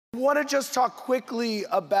I want to just talk quickly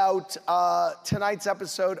about tonight's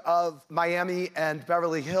episode of Miami and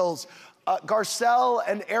Beverly Hills. Garcelle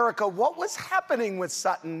and Erika, what was happening with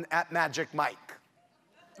Sutton at Magic Mike?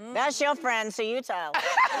 That's your friend, so you tell.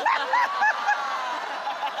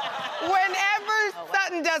 Whenever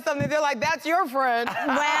Sutton does something, they're like, that's your friend.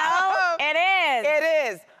 Well, it is.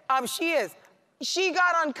 It is. She is. She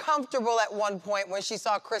got uncomfortable at one point when she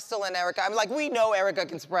saw Crystal and Erika. I'm like, we know Erika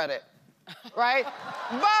can spread it, right?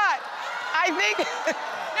 But I think,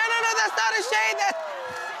 no, that's not a shade.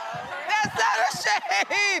 That's not a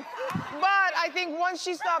shade. But I think once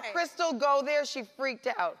she saw Crystal go there, she freaked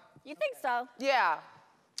out. You think so? Yeah.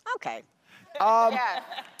 Okay. Yeah.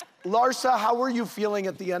 Larsa, how were you feeling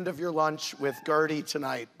at the end of your lunch with Guerdy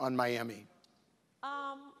tonight on Miami?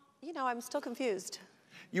 You know, I'm still confused.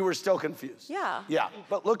 You were still confused? Yeah. Yeah,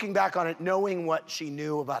 but looking back on it, knowing what she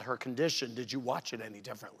knew about her condition, did you watch it any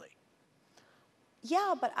differently?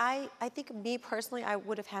 Yeah, but I think me personally, I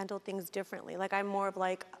would have handled things differently. Like, I'm more of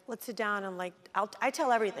like, let's sit down and like, I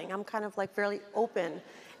tell everything. I'm kind of like fairly open.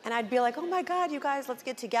 And I'd be like, oh my God, you guys, let's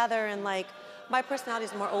get together. And like, my personality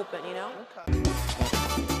is more open, you know? Okay.